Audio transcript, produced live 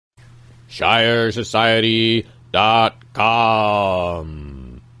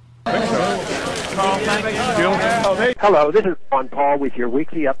ShireSociety.com. Hello, this is Ron Paul with your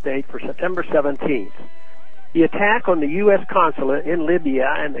weekly update for September 17th. The attack on the U.S. consulate in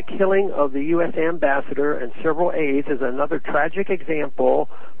Libya and the killing of the U.S. ambassador and several aides is another tragic example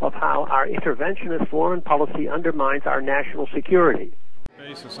of how our interventionist foreign policy undermines our national security.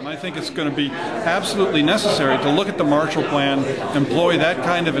 And I think it's going to be absolutely necessary to look at the Marshall Plan, employ that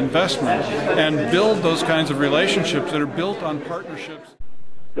kind of investment, and build those kinds of relationships that are built on partnerships.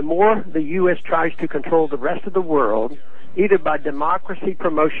 The more the U.S. tries to control the rest of the world, either by democracy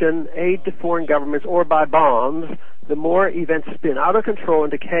promotion, aid to foreign governments, or by bombs, the more events spin out of control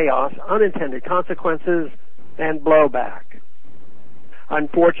into chaos, unintended consequences, and blowback.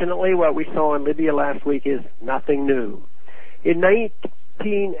 Unfortunately, what we saw in Libya last week is nothing new. In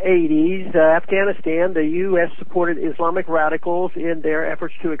 1980s, Afghanistan, the U.S. supported Islamic radicals in their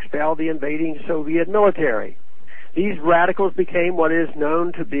efforts to expel the invading Soviet military. These radicals became what is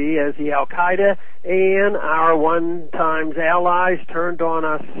known to be as the al-Qaeda, and our one-time allies turned on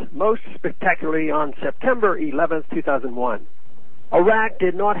us most spectacularly on September 11, 2001. Iraq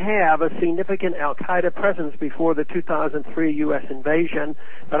did not have a significant al-Qaeda presence before the 2003 U.S. invasion,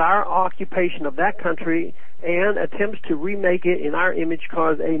 but our occupation of that country and attempts to remake it in our image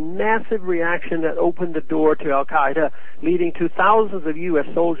caused a massive reaction that opened the door to al-Qaeda, leading to thousands of U.S.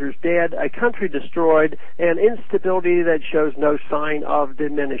 soldiers dead, a country destroyed, and instability that shows no sign of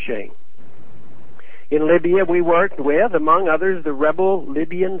diminishing. In Libya, we worked with, among others, the rebel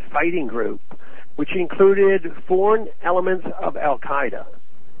Libyan Fighting Group, which included foreign elements of al-Qaeda.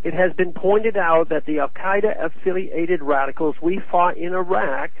 It has been pointed out that the al-Qaeda-affiliated radicals we fought in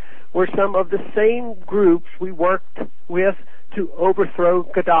Iraq were some of the same groups we worked with to overthrow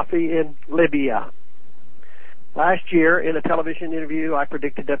Gaddafi in Libya. Last year, in a television interview, I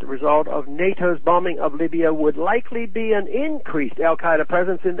predicted that the result of NATO's bombing of Libya would likely be an increased al-Qaeda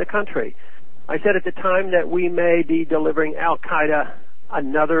presence in the country. I said at the time that we may be delivering al-Qaeda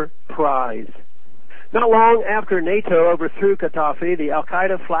another prize. Not long after NATO overthrew Gaddafi, the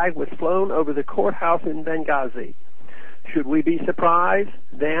al-Qaeda flag was flown over the courthouse in Benghazi. Should we be surprised,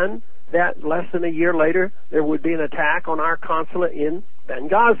 then, that less than a year later there would be an attack on our consulate in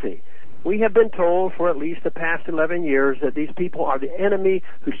Benghazi? We have been told for at least the past 11 years that these people are the enemy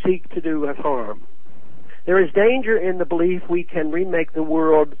who seek to do us harm. There is danger in the belief we can remake the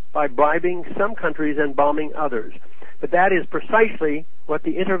world by bribing some countries and bombing others. But that is precisely what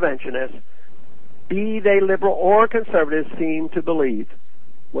the interventionists, be they liberal or conservative, seem to believe.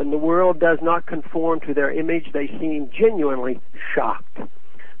 When the world does not conform to their image, they seem genuinely shocked.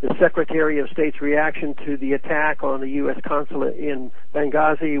 The Secretary of State's reaction to the attack on the U.S. consulate in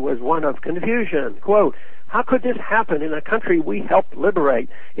Benghazi was one of confusion. Quote, "How could this happen in a country we helped liberate,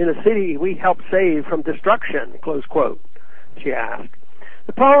 in a city we helped save from destruction?" Close quote, she asked.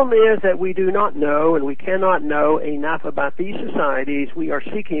 The problem is that we do not know, and we cannot know enough about these societies we are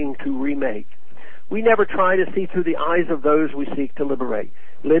seeking to remake. We never try to see through the eyes of those we seek to liberate.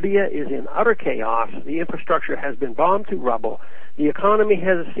 Libya is in utter chaos. The infrastructure has been bombed to rubble. The economy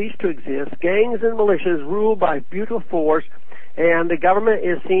has ceased to exist. Gangs and militias rule by brutal force, and the government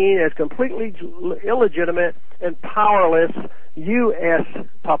is seen as completely illegitimate and powerless U.S.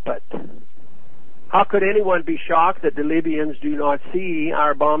 puppet. How could anyone be shocked that the Libyans do not see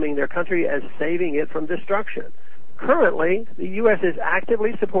our bombing their country as saving it from destruction? Currently, the U.S. is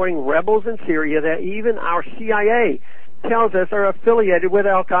actively supporting rebels in Syria that even our CIA tells us are affiliated with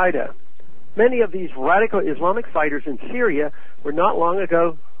al-Qaeda. Many of these radical Islamic fighters in Syria were not long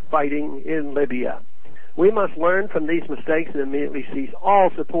ago fighting in Libya. We must learn from these mistakes and immediately cease all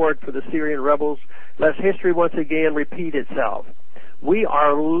support for the Syrian rebels, lest history once again repeat itself. We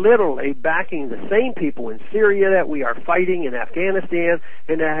are literally backing the same people in Syria that we are fighting in Afghanistan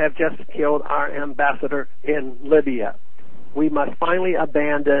and that have just killed our ambassador in Libya. We must finally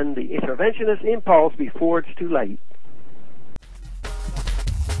abandon the interventionist impulse before it's too late.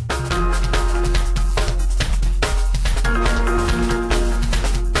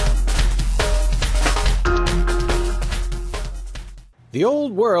 The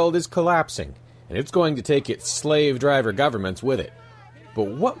old world is collapsing, and it's going to take its slave driver governments with it. But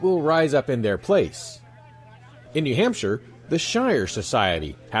what will rise up in their place? In New Hampshire, the Shire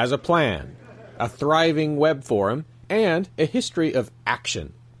Society has a plan, a thriving web forum, and a history of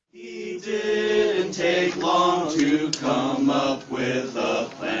action. He didn't take long to come up with a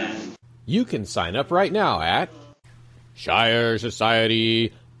plan. You can sign up right now at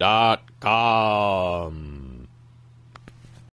ShireSociety.com.